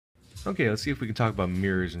Okay, let's see if we can talk about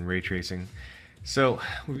mirrors and ray tracing. So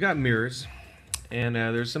we've got mirrors, and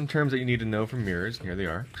there's some terms that you need to know from mirrors. Here they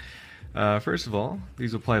are. First of all,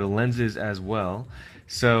 these apply to lenses as well.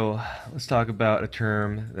 So let's talk about a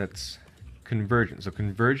term that's convergent. So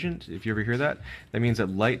convergent, if you ever hear that, that means that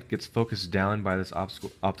light gets focused down by this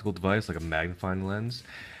optical device, like a magnifying lens.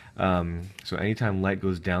 So anytime light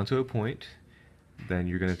goes down to a point, then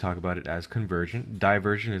you're going to talk about it as convergent.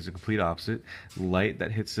 Divergent is the complete opposite. Light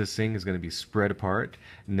that hits this thing is going to be spread apart,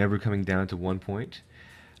 never coming down to one point.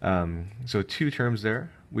 So two terms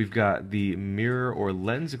there. We've got the mirror or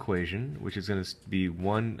lens equation, which is going to be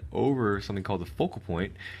 1 over something called the focal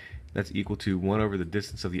point. That's equal to 1 over the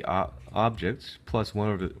distance of the object plus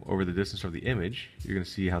 1 over the distance of the image. You're going to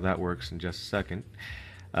see how that works in just a second.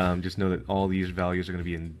 Just know that all these values are going to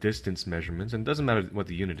be in distance measurements, and it doesn't matter what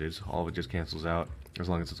the unit is, all of it just cancels out as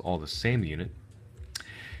long as it's all the same unit.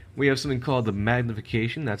 We have something called the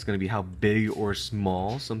magnification. That's going to be how big or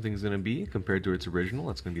small something's going to be compared to its original.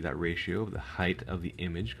 That's going to be that ratio of the height of the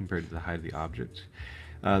image compared to the height of the object.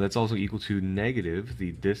 That's also equal to negative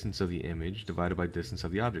the distance of the image divided by distance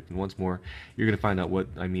of the object. And once more, you're going to find out what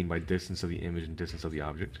I mean by distance of the image and distance of the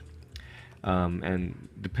object. And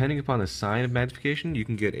depending upon the sign of magnification, you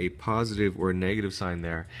can get a positive or a negative sign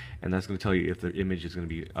there, and that's going to tell you if the image is going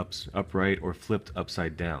to be upright or flipped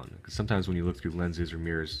upside down. Because sometimes when you look through lenses or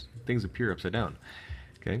mirrors, things appear upside down.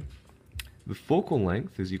 Okay. The focal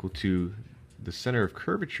length is equal to the center of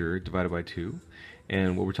curvature divided by 2.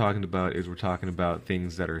 And what we're talking about is we're talking about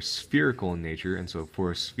things that are spherical in nature. And so for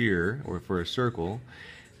a sphere or for a circle,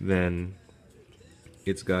 then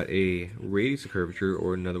it's got a radius of curvature,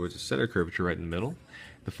 or in other words, a center of curvature right in the middle.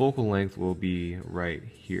 The focal length will be right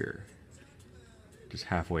here, just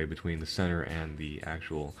halfway between the center and the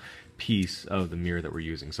actual piece of the mirror that we're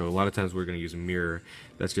using. So a lot of times we're going to use a mirror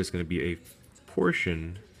that's just going to be a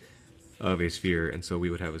portion of a sphere, and so we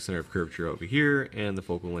would have a center of curvature over here, and the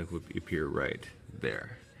focal length would appear right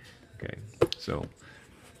there. Okay, so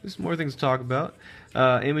there's more things to talk about.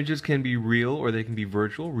 Images can be real or they can be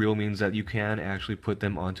virtual. Real means that you can actually put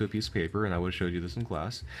them onto a piece of paper, and I would have showed you this in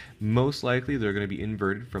class. Most likely they're going to be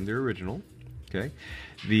inverted from their original. Okay,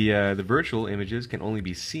 the virtual images can only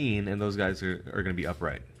be seen, and those guys are going to be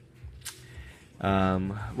upright. We're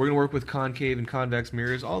going to work with concave and convex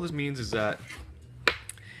mirrors. All this means is that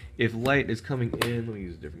if light is coming in, let me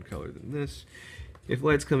use a different color than this. If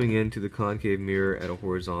light's coming into the concave mirror at a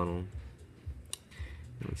horizontal,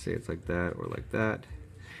 let's say it's like that or like that,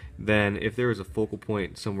 then if there is a focal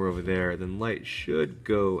point somewhere over there, then light should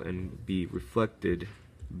go and be reflected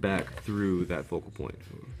back through that focal point,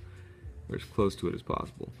 or as close to it as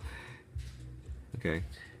possible. Okay,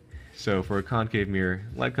 so for a concave mirror,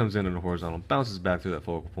 light comes in on a horizontal, bounces back through that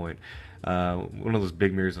focal point. One of those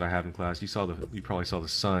big mirrors that I have in class, you probably saw the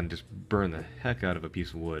sun just burn the heck out of a piece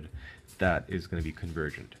of wood. That is going to be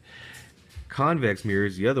convergent. Convex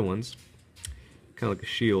mirrors, the other ones, kind of like a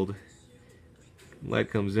shield.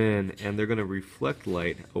 Light comes in and they're going to reflect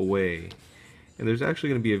light away, and there's actually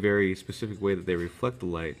going to be a very specific way that they reflect the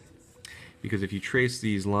light, because if you trace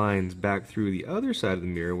these lines back through the other side of the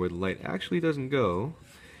mirror where the light actually doesn't go,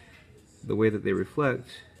 the way that they reflect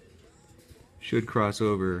should cross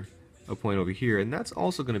over a point over here, and that's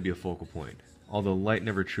also going to be a focal point, although light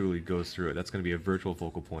never truly goes through it. That's going to be a virtual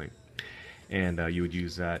focal point, and you would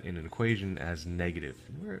use that in an equation as negative.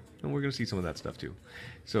 And we're going to see some of that stuff too.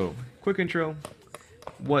 So, quick intro,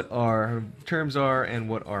 what our terms are and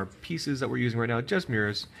what our pieces that we're using right now, just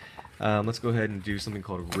mirrors. Let's go ahead and do something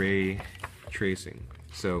called ray tracing.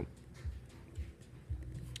 So,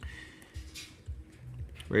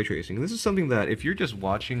 ray tracing. This is something that if you're just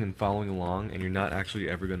watching and following along and you're not actually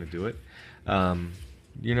ever going to do it,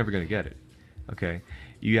 you're never going to get it. Okay,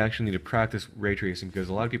 you actually need to practice ray tracing because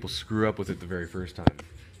a lot of people screw up with it the very first time.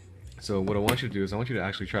 So what I want you to do is I want you to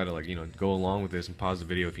actually try to go along with this and pause the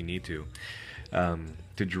video if you need to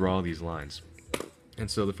draw these lines. And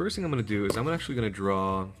so the first thing I'm going to do is I'm actually going to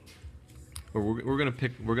draw, or we're going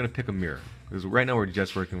to pick a mirror, because right now we're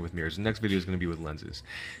just working with mirrors. The next video is going to be with lenses.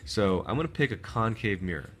 So I'm going to pick a concave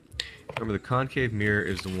mirror. Remember, the concave mirror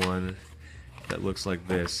is the one that looks like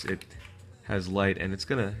this. It has light, and it's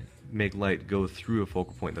going to make light go through a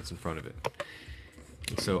focal point that's in front of it.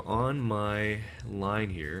 And so on my line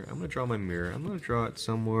here, I'm going to draw my mirror. I'm going to draw it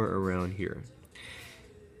somewhere around here.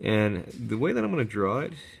 And the way that I'm going to draw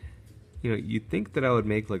it, you'd think that I would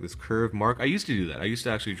make like this curve mark. I used to do that. I used to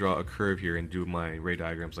actually draw a curve here and do my ray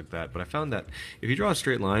diagrams like that. But I found that if you draw a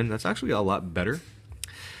straight line, that's actually a lot better.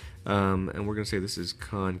 And we're going to say this is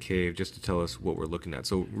concave just to tell us what we're looking at.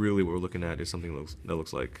 So really what we're looking at is something that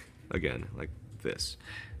looks like, again, like this.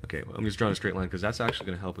 Okay, well, I'm just drawing a straight line because that's actually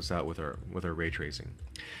going to help us out with our ray tracing.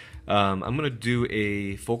 I'm going to do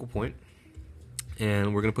a focal point,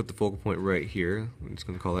 and we're going to put the focal point right here. I'm just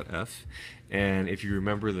going to call it F. And if you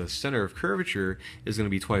remember, the center of curvature is going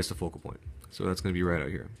to be twice the focal point. So that's going to be right out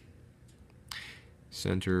here.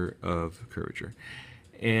 Center of curvature.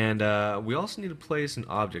 And we also need to place an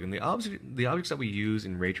object. And the objects that we use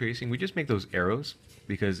in ray tracing, we just make those arrows,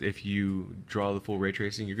 because if you draw the full ray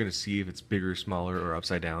tracing, you're going to see if it's bigger, smaller, or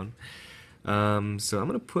upside down. So I'm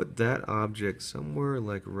going to put that object somewhere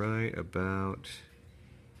like right about,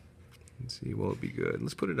 let's see, what would be good?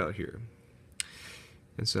 Let's put it out here.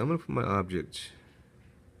 And so I'm going to put my object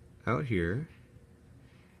out here,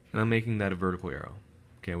 and I'm making that a vertical arrow.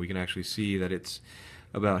 Okay, we can actually see that it's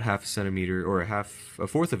about half a centimeter, or a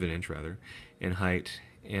fourth of an inch rather, in height.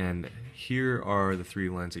 And here are the 3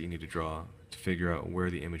 lines that you need to draw to figure out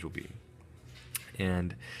where the image will be.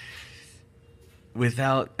 And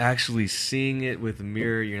without actually seeing it with the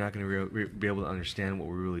mirror, you're not going to be able to understand what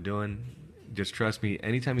we're really doing. Just trust me,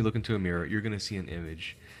 anytime you look into a mirror, you're going to see an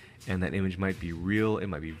image. And that image might be real, it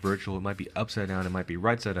might be virtual, it might be upside down, it might be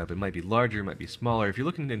right side up, it might be larger, it might be smaller. If you're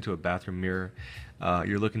looking into a bathroom mirror,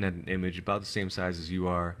 you're looking at an image about the same size as you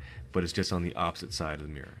are, but it's just on the opposite side of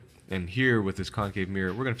the mirror. And here with this concave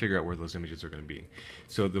mirror, we're going to figure out where those images are going to be.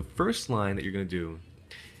 So the first line that you're going to do,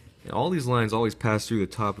 and all these lines always pass through the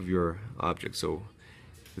top of your object. So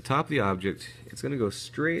the top of the object, it's going to go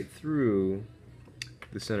straight through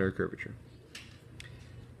the center of curvature.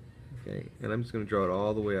 Okay, and I'm just going to draw it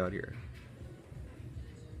all the way out here.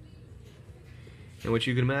 And what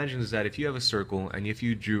you can imagine is that if you have a circle, and if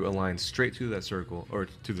you drew a line straight through that circle, or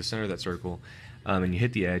to the center of that circle, and you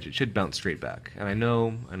hit the edge, it should bounce straight back. And I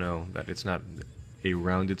know that it's not a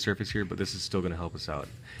rounded surface here, but this is still going to help us out.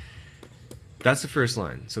 That's the first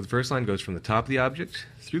line. So the first line goes from the top of the object,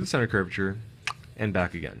 through the center curvature, and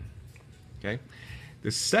back again. Okay? The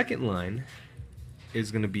second line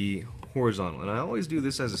is going to be horizontal, and I always do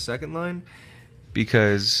this as a second line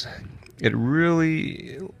because it's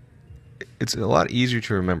a lot easier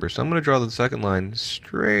to remember. So I'm going to draw the second line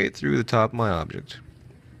straight through the top of my object,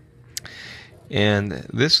 and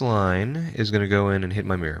this line is going to go in and hit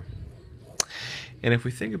my mirror. And if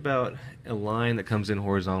we think about a line that comes in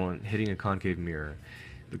horizontal and hitting a concave mirror,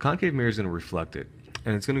 the concave mirror is going to reflect it,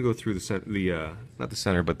 and it's going to go through not the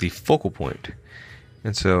center, but the focal point.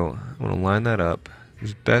 And so I'm going to line that up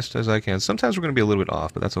as best as I can. Sometimes we're going to be a little bit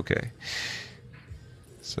off, but that's okay.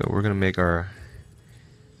 So we're going to make our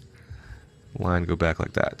line go back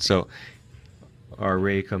like that. So our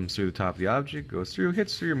ray comes through the top of the object, goes through,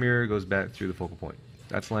 hits through your mirror, goes back through the focal point.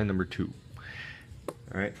 That's line number 2.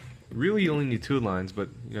 Alright, really you only need 2 lines, but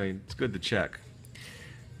it's good to check.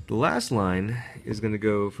 The last line is going to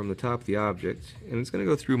go from the top of the object, and it's going to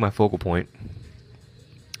go through my focal point.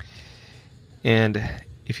 And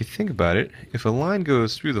if you think about it, if a line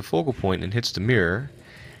goes through the focal point and hits the mirror,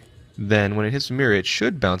 then when it hits the mirror, it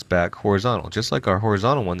should bounce back horizontal, just like our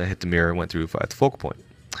horizontal one that hit the mirror and went through at the focal point.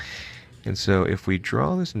 And so if we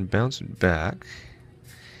draw this and bounce it back,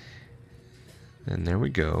 and there we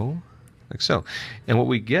go, like so. And what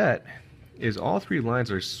we get is all 3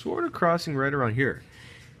 lines are sort of crossing right around here.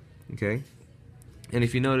 Okay? And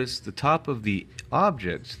if you notice, the top of the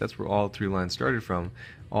object, that's where all 3 lines started from,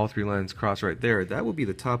 all 3 lines cross right there. That will be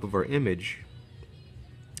the top of our image.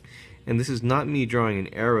 And this is not me drawing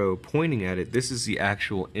an arrow pointing at it. This is the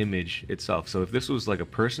actual image itself. So if this was like a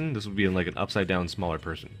person, this would be like an upside down smaller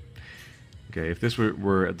person. Okay, if this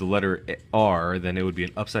were the letter R, then it would be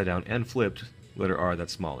an upside down and flipped letter R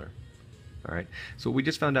that's smaller. Alright, so what we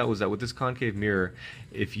just found out was that with this concave mirror,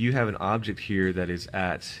 if you have an object here that is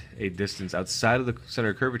at a distance outside of the center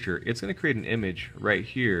of curvature, it's going to create an image right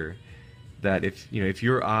here that if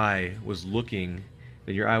your eye was looking,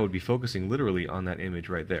 then your eye would be focusing literally on that image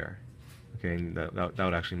right there. Okay, and that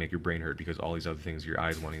would actually make your brain hurt because all these other things your eye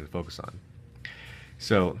is wanting to focus on.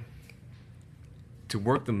 So to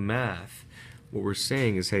work the math, what we're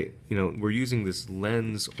saying is, hey, we're using this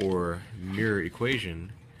lens or mirror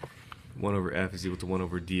equation. 1 over f is equal to 1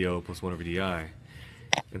 over do plus 1 over di.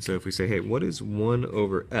 And so if we say, hey, what is 1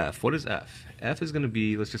 over f? What is f? F is going to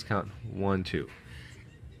be, let's just count 1, 2.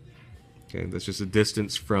 Okay, that's just a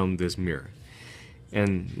distance from this mirror.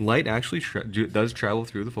 And light actually does travel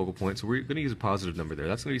through the focal point, so we're going to use a positive number there.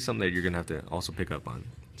 That's going to be something that you're going to have to also pick up on.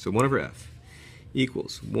 So 1 over f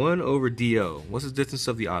equals 1 over do. What's the distance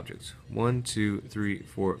of the object? 1, 2, 3,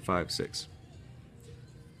 4, 5, 6.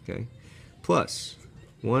 Okay, plus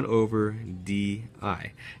 1 over di.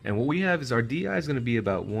 And what we have is our di is going to be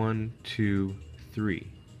about 1, 2, 3.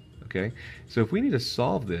 Okay, so if we need to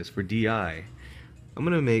solve this for di, I'm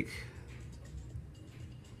going to make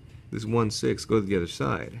this 1/6 go to the other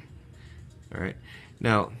side. Alright,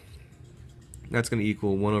 now that's going to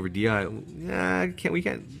equal 1 over di. Can we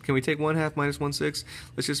take 1/2 minus 1/6?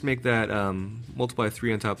 Let's just make that multiply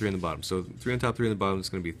 3 on top, 3 on the bottom. So 3 on top, 3 on the bottom is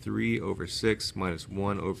going to be 3 over 6 minus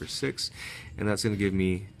 1 over 6, and that's going to give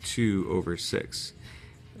me 2 over 6.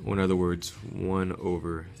 Or in other words, 1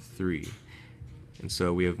 over 3. And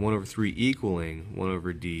so we have 1 over 3 equaling 1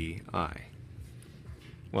 over di.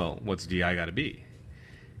 Well, what's di got to be?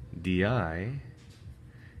 Di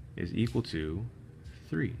is equal to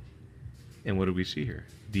 3. And what do we see here?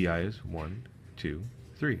 Di is 1, 2,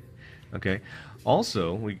 3. Okay.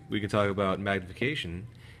 Also, we can talk about magnification.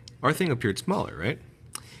 Our thing appeared smaller, right?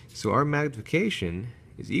 So our magnification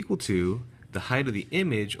is equal to the height of the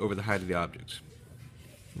image over the height of the object.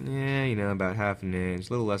 Yeah, you know, about 1/2 inch,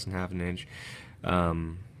 a little less than 1/2 inch,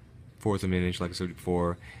 1/4 of an inch, like I said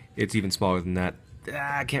before. It's even smaller than that.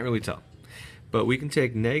 I can't really tell. But we can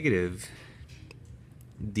take negative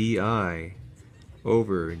di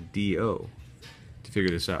over do to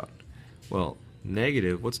figure this out. Well,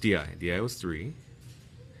 negative, what's di? Di was 3.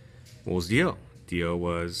 What was do? Do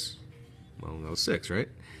was, well, that was 6, right?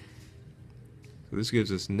 So this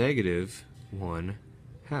gives us negative 1/2.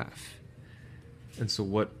 And so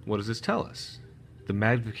what does this tell us? The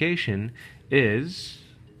magnification is,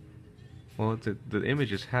 well, the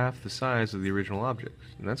image is half the size of the original object.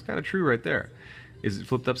 And that's kind of true right there. Is it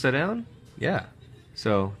flipped upside down? Yeah.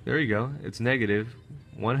 So there you go. It's negative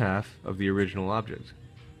 1/2 of the original object.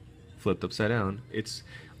 Flipped upside down. It's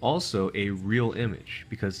also a real image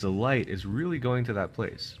because the light is really going to that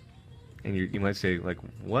place. And you might say, like,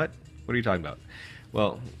 what? What are you talking about?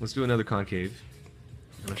 Well, let's do another concave.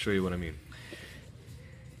 I'll show you what I mean.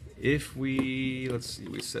 If we, let's see,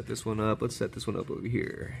 we set this one up. Let's set this one up over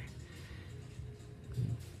here.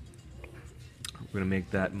 We're going to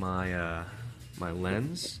make that my my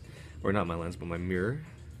lens, or not my lens, but my mirror.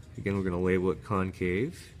 Again, we're going to label it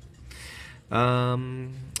concave.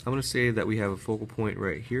 I'm going to say that we have a focal point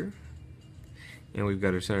right here, and we've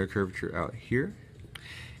got our center of curvature out here,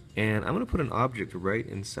 and I'm going to put an object right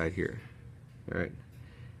inside here. Alright,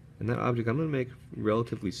 and that object I'm going to make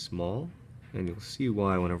relatively small, and you'll see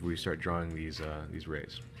why whenever we start drawing these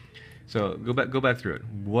rays. So go back through it.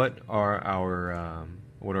 What are our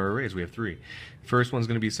rays? We have 3. First one's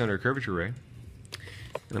going to be center of curvature ray.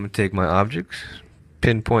 And I'm going to take my object,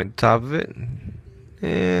 pinpoint the top of it,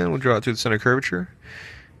 and we'll draw it through the center of curvature.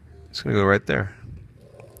 It's going to go right there.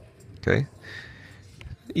 Okay?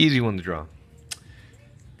 Easy one to draw.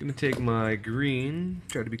 I'm going to take my green,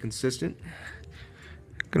 try to be consistent.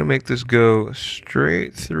 I'm going to make this go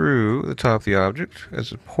straight through the top of the object,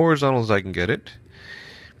 as horizontal as I can get it.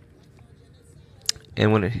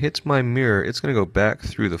 And when it hits my mirror, it's going to go back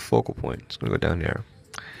through the focal point. It's going to go down there.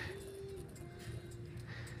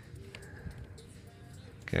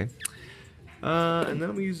 Okay. And then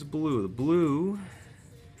I'm going to use the blue. The blue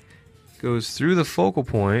goes through the focal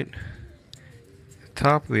point,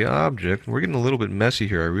 top of the object. We're getting a little bit messy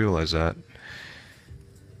here, I realize that.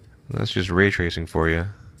 That's just ray tracing for you.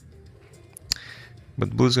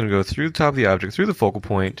 But the blue is going to go through the top of the object, through the focal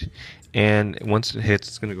point, and once it hits,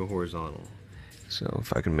 it's going to go horizontal. So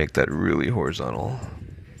if I can make that really horizontal.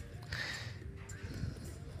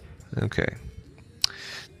 Okay.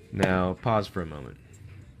 Now pause for a moment.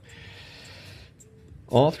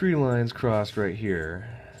 All 3 lines crossed right here,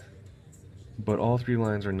 but all 3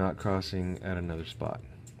 lines are not crossing at another spot.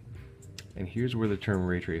 And here's where the term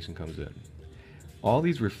ray tracing comes in. All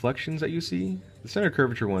these reflections that you see, the center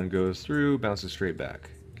curvature one goes through, bounces straight back.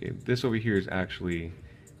 Okay, this over here is actually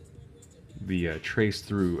the trace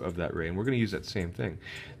through of that ray, and we're going to use that same thing.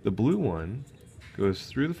 The blue one goes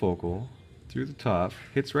through the focal, through the top,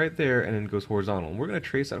 hits right there, and then goes horizontal. And we're going to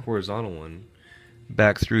trace that horizontal one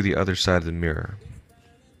back through the other side of the mirror.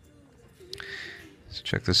 So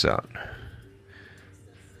check this out.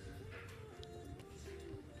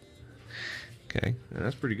 Okay,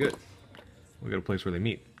 that's pretty good. We got a place where they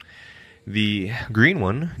meet. The green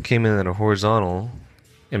one came in at a horizontal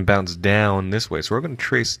and bounced down this way. So we're going to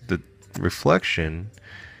trace the reflection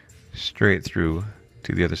straight through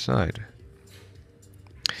to the other side.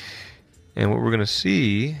 And what we're going to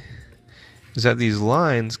see is that these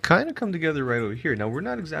lines kind of come together right over here. Now we're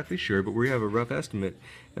not exactly sure, but we have a rough estimate.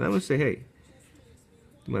 And I'm going to say, hey,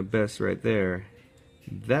 do my best right there.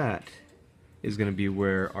 That is going to be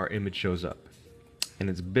where our image shows up. And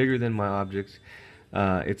it's bigger than my object.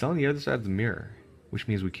 It's on the other side of the mirror, which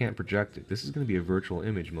means we can't project it. This is going to be a virtual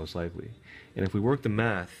image most likely. And if we work the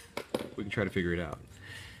math, we can try to figure it out.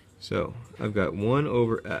 So I've got 1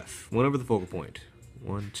 over f, 1 over the focal point,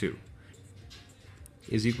 1, 2,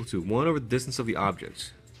 is equal to 1 over the distance of the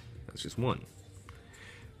object. That's just 1.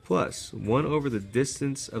 Plus 1 over the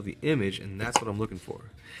distance of the image, and that's what I'm looking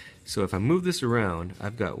for. So if I move this around,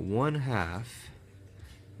 I've got 1/2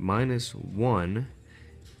 minus 1.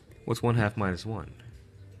 What's 1/2 minus 1?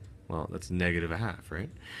 Well, that's -1/2, right?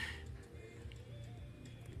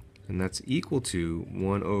 And that's equal to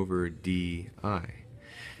 1 over di.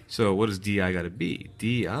 So what does di got to be?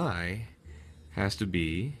 Di has to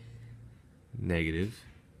be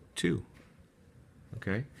 -2.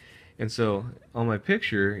 Okay? And so on my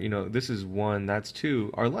picture, you know, this is 1, that's 2.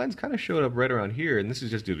 Our lines kind of showed up right around here, and this is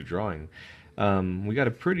just due to drawing. We got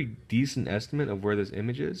a pretty decent estimate of where this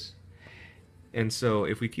image is. And so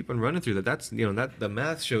if we keep on running through that, that's, you know, that the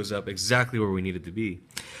math shows up exactly where we need it to be.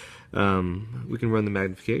 We can run the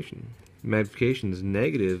magnification. Magnification is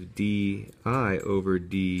negative di over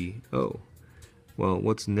do. Well,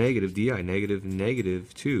 what's negative di?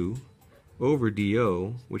 -2 over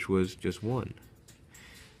do, which was just 1.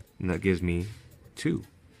 And that gives me 2.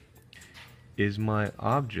 Is my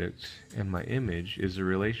object and my image, is the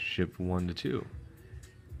relationship 1 to 2?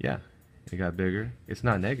 Yeah, it got bigger. It's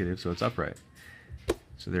not negative, so it's upright.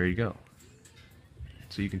 So there you go.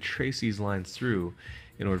 So you can trace these lines through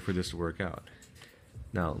in order for this to work out.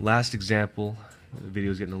 Now, last example. The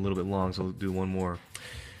video is getting a little bit long, so we'll do one more.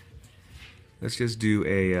 Let's just do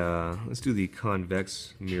a let's do the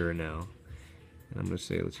convex mirror now. And I'm going to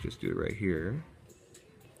say let's just do it right here.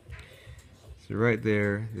 So right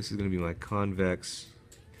there, this is going to be my convex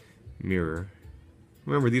mirror.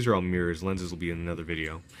 Remember, these are all mirrors. Lenses will be in another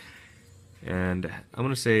video. And I'm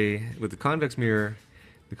going to say with the convex mirror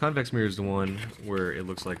is the one where it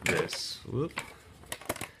looks like this. Whoop.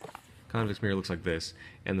 Convex mirror looks like this,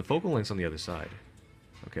 and the focal length's on the other side.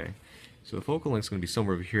 Okay, so the focal length's going to be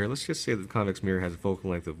somewhere over here. Let's just say that the convex mirror has a focal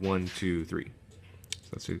length of 1, 2, 3. So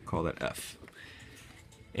let's call that f.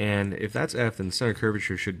 And if that's f, then the center of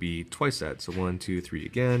curvature should be twice that. So 1, 2, 3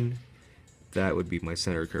 again. That would be my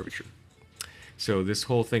center of curvature. So this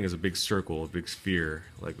whole thing is a big circle, a big sphere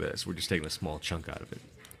like this. We're just taking a small chunk out of it.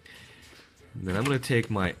 And then I'm going to take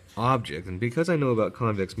my object, and because I know about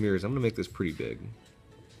convex mirrors, I'm going to make this pretty big.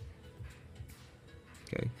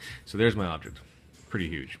 Okay, so there's my object. Pretty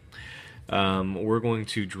huge. We're going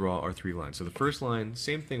to draw our 3 lines. So the first line,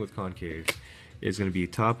 same thing with concave, is going to be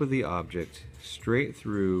top of the object straight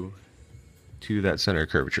through to that center of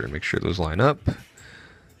curvature, and make sure those line up.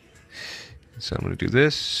 So I'm going to do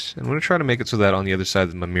this, and I'm going to try to make it so that on the other side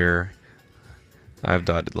of my mirror I have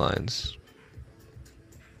dotted lines.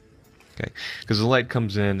 Okay, because the light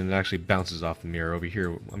comes in and it actually bounces off the mirror. Over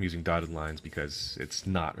here I'm using dotted lines because it's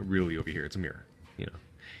not really over here, it's a mirror. You know,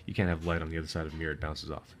 you can't have light on the other side of the mirror, it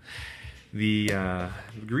bounces off. The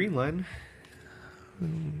green line,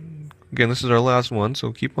 again, this is our last one,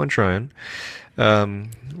 so keep on trying. We're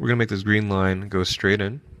going to make this green line go straight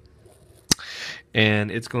in,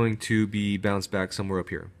 and it's going to be bounced back somewhere up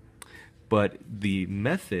here. But the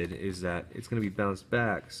method is that it's going to be bounced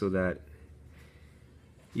back so that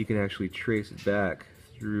you can actually trace it back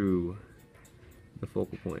through the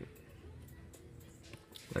focal point,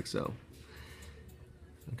 like so.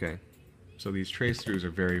 Okay, so these trace throughs are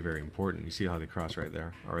very, very important. You see how they cross right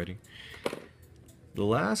there already. The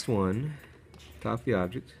last one, top of the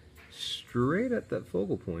object, straight at that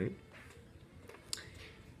focal point,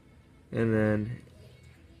 and then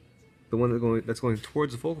the one that's going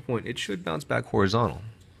towards the focal point, it should bounce back horizontal.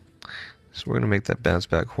 So we're going to make that bounce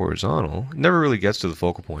back horizontal. It never really gets to the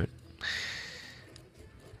focal point,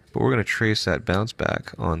 but we're going to trace that bounce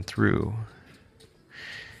back on through.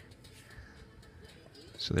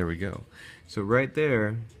 So there we go. So right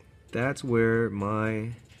there, that's where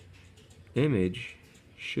my image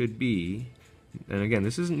should be. And again,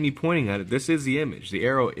 this isn't me pointing at it. This is the image. The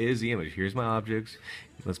arrow is the image. Here's my objects.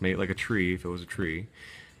 Let's make it like a tree if it was a tree.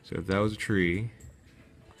 So if that was a tree,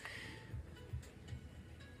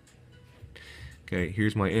 okay,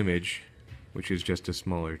 here's my image, which is just a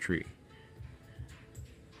smaller tree.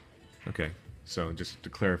 Okay, so just to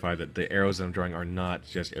clarify that the arrows that I'm drawing are not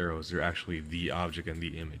just arrows, they're actually the object and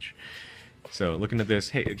the image. So looking at this,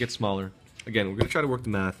 hey, it gets smaller. Again, we're going to try to work the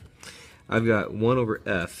math. I've got 1 over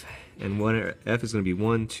f, and f is going to be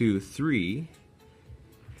 1, 2, 3.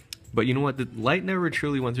 But you know what? The light never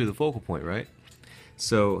truly went through the focal point, right?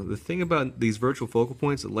 So the thing about these virtual focal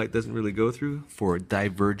points that light doesn't really go through for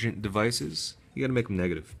divergent devices, you got to make them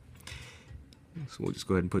negative. So we'll just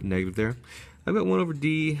go ahead and put negative there. I've got 1 over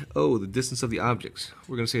do, the distance of the objects.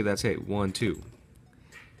 We're going to say that's, hey, 1, 2.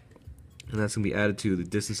 And that's going to be added to the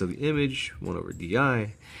distance of the image, 1 over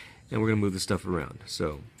di, and we're going to move this stuff around.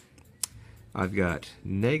 So I've got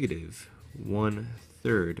negative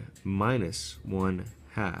 1/3 minus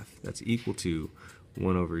 1/2. That's equal to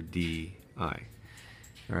 1 over di. All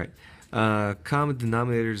right. Common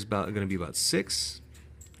denominator is going to be about 6.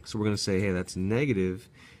 So we're going to say, hey, that's negative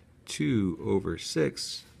 2 over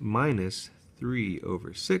 6 minus 3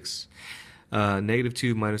 over 6. Negative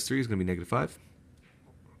 2 minus 3 is going to be negative 5.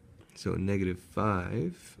 So negative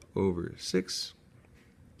 5 over 6.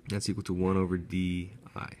 That's equal to 1 over di.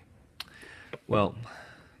 Well,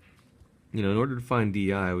 in order to find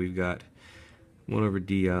di, we've got 1 over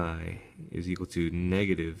di is equal to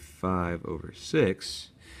negative 5 over 6.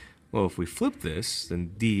 Well, if we flip this,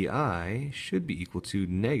 then di should be equal to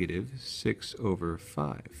negative 6 over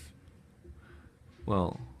 5.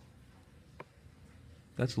 Well,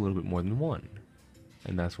 that's a little bit more than 1.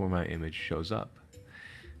 And that's where my image shows up.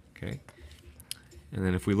 Okay? And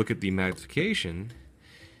then if we look at the magnification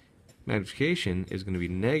is going to be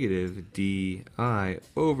negative di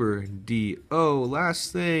over do.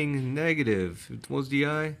 Last thing, negative. What's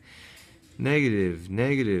di?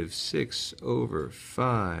 Negative 6 over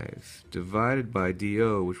 5 divided by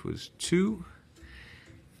do, which was 2.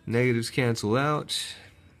 Negatives cancel out.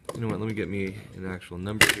 You know what, let me get me an actual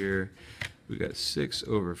number here. We got 6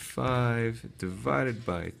 over 5 divided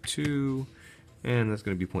by 2, and that's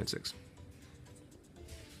going to be 0.6.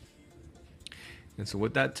 And so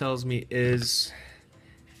what that tells me is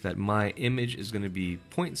that my image is going to be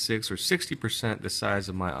 0.6 or 60% the size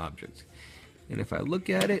of my object. And if I look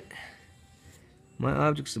at it, my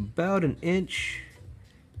object's about an inch,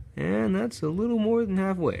 and that's a little more than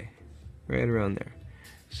halfway, right around there.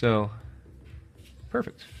 So,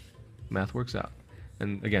 perfect. Math works out.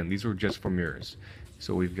 And again, these were just for mirrors.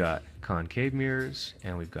 So we've got concave mirrors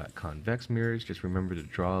and we've got convex mirrors. Just remember to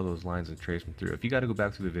draw those lines and trace them through. If you got to go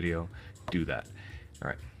back through the video, do that. All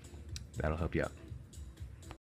right, that'll help you out.